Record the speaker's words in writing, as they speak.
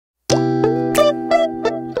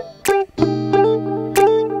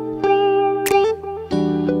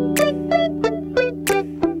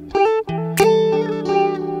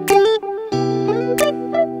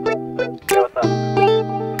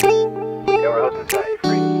gonna set you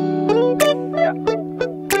free. Yeah.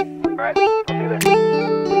 Alright, I'll see you there.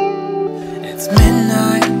 It's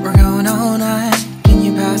midnight, we're going all night. Can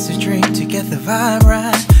you pass a drink to get the vibe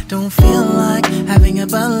right? Don't feel like having a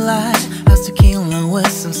Bud Light. How's tequila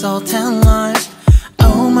with some salt and lime?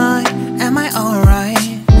 Oh my, am I alright?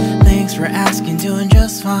 Thanks for asking, doing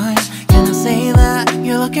just fine. Can I say that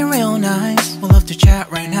you're looking real nice? We'll love to chat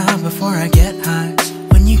right now before I get high.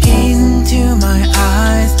 When you gaze into my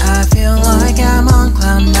eyes, I feel like I'm on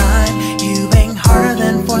cloud nine. You bang harder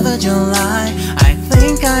than 4th of July. I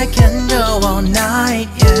think I can go all night,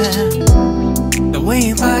 yeah. The way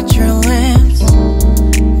you bite your lips,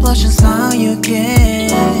 blush and smile you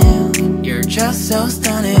give, you're just so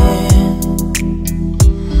stunning.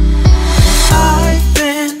 I've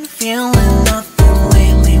been feeling nothing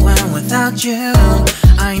lately when without you.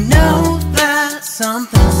 I know that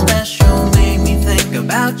something special made me think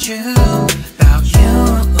about you. About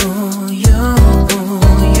you, you,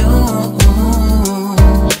 you.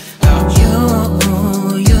 About you,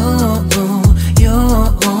 you, you.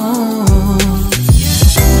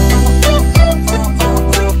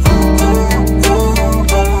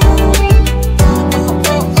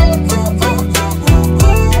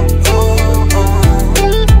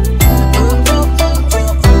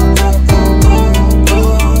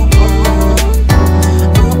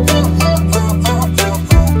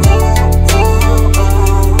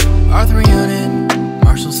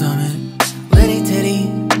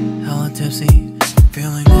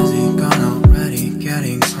 Feeling dizzy, gone already,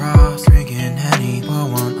 getting cross, drinking Henny, pour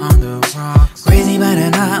one on the rocks. Crazy but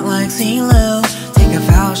not like CeeLo. Take a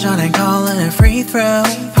foul shot and call it a free throw.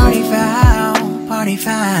 Party foul,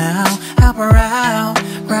 help her out,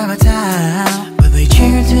 grab a towel. But they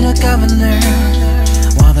cheered to the governor,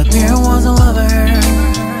 while the beer was a lover.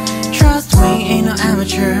 Trust we ain't no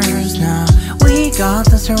amateurs, nah, we got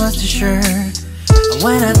this, so rest assured.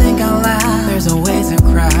 When I think out loud, there's always a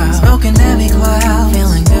crowd, smoking heavy cloud,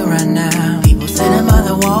 feeling good right now. People sitting by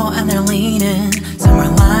the wall and they're leaning, somewhere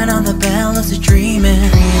lying on the bed, lucid dreaming.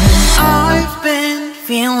 I've been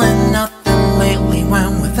feeling nothing lately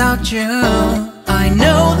when without you. I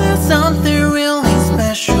know that something really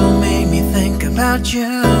special made me think about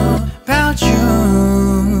you. About you,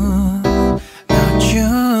 about you.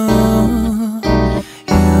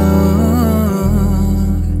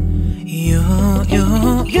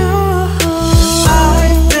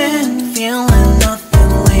 I've been feeling nothing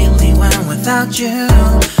lately when without you.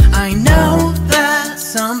 I know that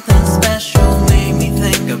something special made me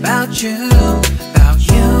think about you. About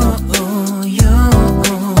you, you,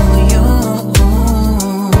 you.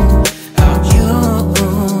 About you,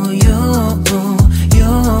 you, you.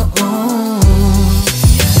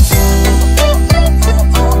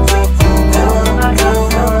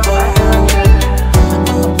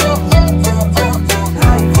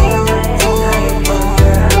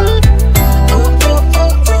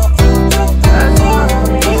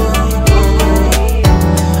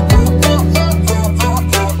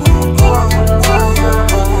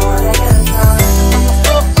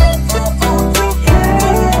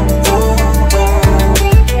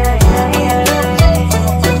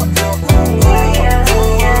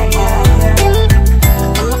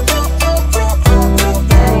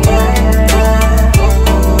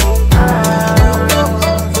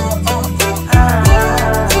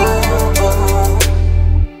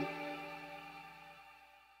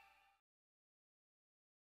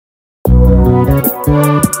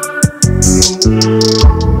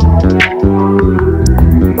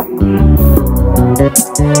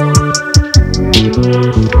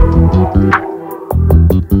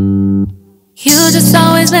 You just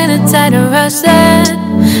always been a tighter rush that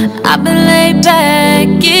I've been laid back,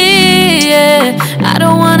 yeah. I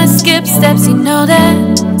don't wanna skip steps, you know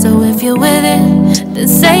that. So if you're with it, then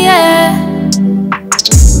say yeah.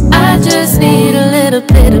 I just need a little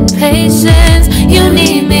bit of patience. You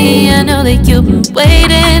need me, I know that you've been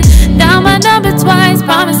waiting. Down my number twice,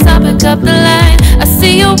 promise I'll pick up the line. I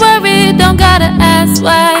see you're worried, don't gotta ask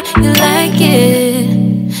why. You like it,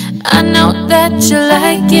 I know that you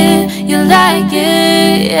like it. You like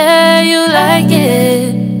it, yeah, you like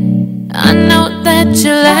it. I know that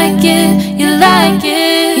you like it, you like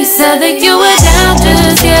it. You said that you were down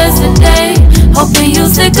just yesterday, hoping you'll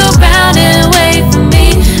stick around and wait for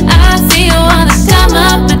me. I see you wanna come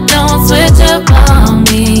up, but don't switch up on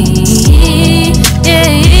me.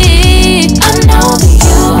 Yeah, I know that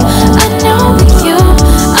you, I know that you,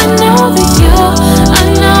 I know that you, I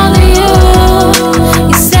know that you.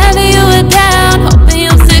 You said that you were down, hoping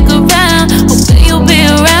you'll stick around, hoping you'll be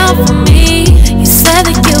around for me. You said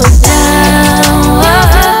that you were down,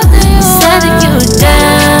 you said that you were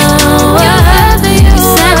down.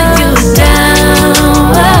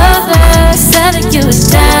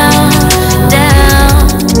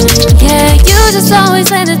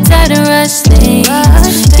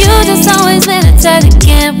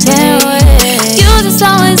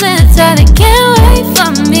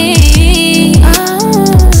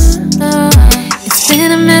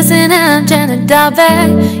 dial back.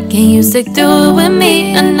 Can you stick through it with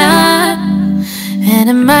me or not? And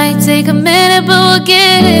it might take a minute, but we'll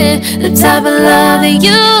get it. The type of love that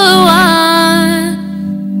you want.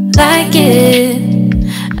 Like it,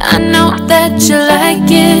 I know that you like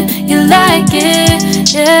it. You like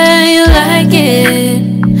it, yeah, you like it.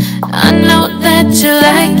 I know that you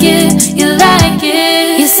like it. You like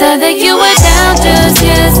it. You said that you were down just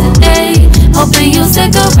yesterday, hoping you'll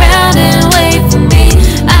stick around and wait for me.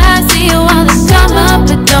 I see you wanna come up,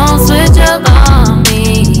 but don't switch up on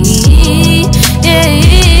me. Yeah,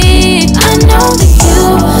 I know that you,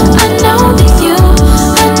 I know that you,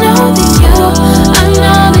 I know that you, I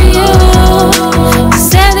know that you. You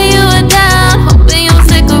said that you were down, hoping you'll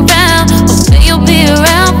stick around, hoping you'll be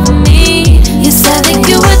around for me. You said that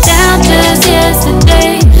you were down just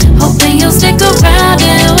yesterday, hoping you'll stick around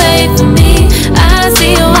and wait for me. I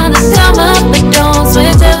see you wanna come up, but don't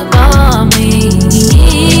switch up on me.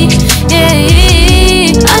 Yeah,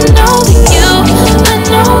 I know that you, I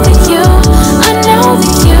know that you, I know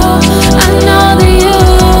that you, I know that you.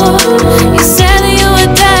 You said that you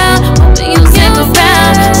were down, hoping you'll stick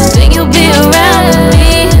around, hoping you'll be around with me.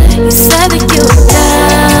 You said that you were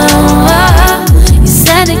down, you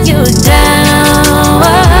said that you were down,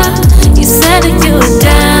 you said that you were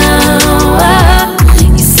down,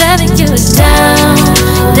 you said that you were down,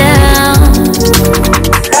 down.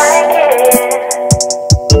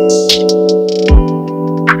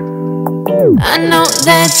 I know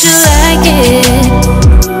that you like it.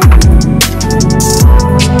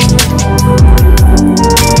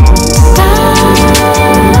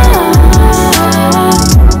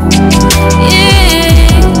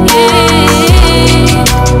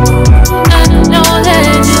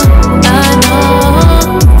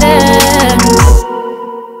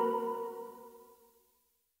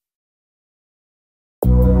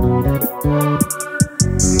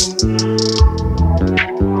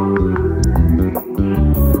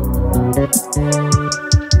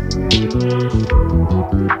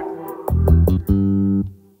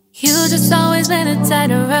 You just always been a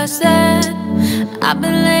tighter rush that I've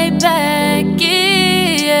been laid back,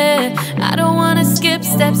 yeah. I don't wanna skip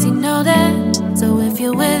steps, you know that. So if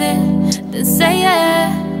you're with it, then say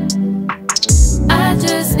yeah. I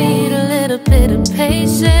just need a little bit of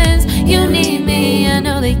patience. You need me, I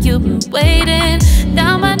know that you've been waiting.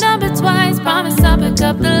 Down my number twice, promise I'll pick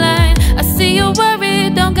up the line. I see you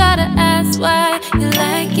worried, don't gotta ask why. You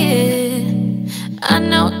like it, I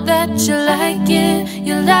know that you like it.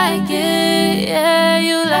 You like it, yeah,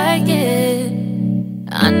 you like it.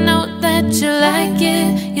 I know that you like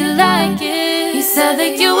it. You like it. You said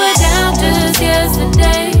that you were down just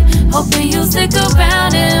yesterday, hoping you'll stick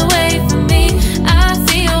around and wait for me. I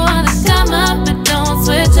see you wanna come up, but don't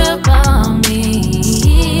switch up on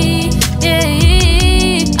me. Yeah,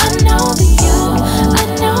 I know that you, I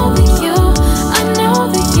know that you, I know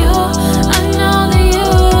that you, I know that you.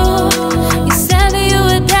 You said that you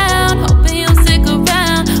were down, hoping you'll stick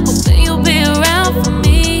around, hoping you'll be around for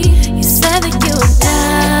me. You said that you were down,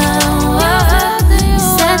 you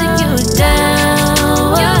said that you were down,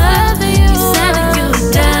 you said that you were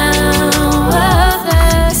down,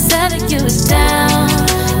 you said that you were down,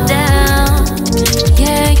 down.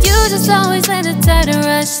 Yeah, you just always been a tighter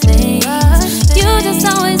rush thing. You just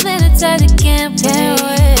always been a type that can't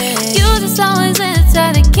wait. You just always been a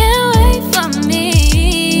type that can't wait for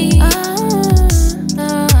me.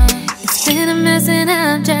 It's been a mess and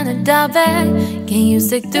I'm trying to dial back. Can you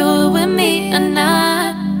stick through it with me or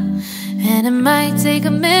not? And it might take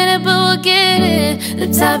a minute, but we'll get it. The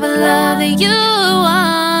type of love that you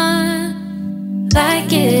want.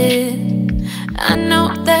 Like it, I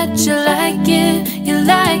know that you like it. You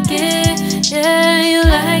like it, yeah, you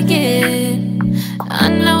like it. I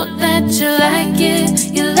know that you like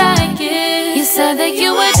it. You like it. You said that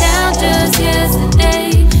you were down just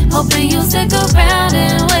yesterday, hoping you'll stick around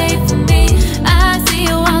and wait for me. I see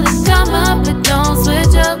you wanna come up, but don't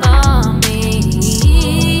switch up on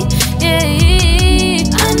me. Yeah,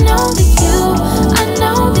 I know that you, I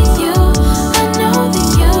know that you, I know that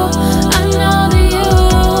you, I know that you.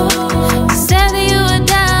 You said that you were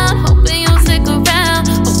down, hoping you'll stick around,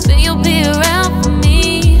 hoping you'll be around for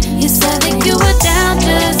me. You said that you were down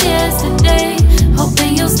just yesterday,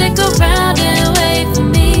 hoping you'll stick around and wait for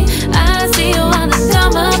me. I see you wanna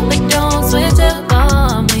come up, but don't switch up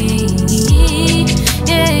on me.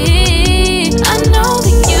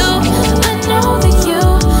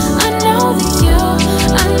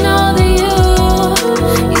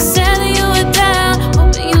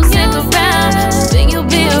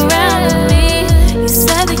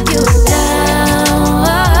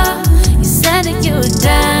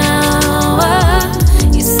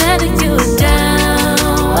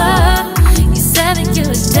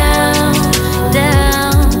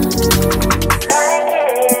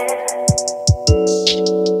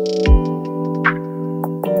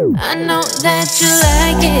 I know that you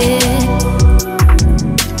like it.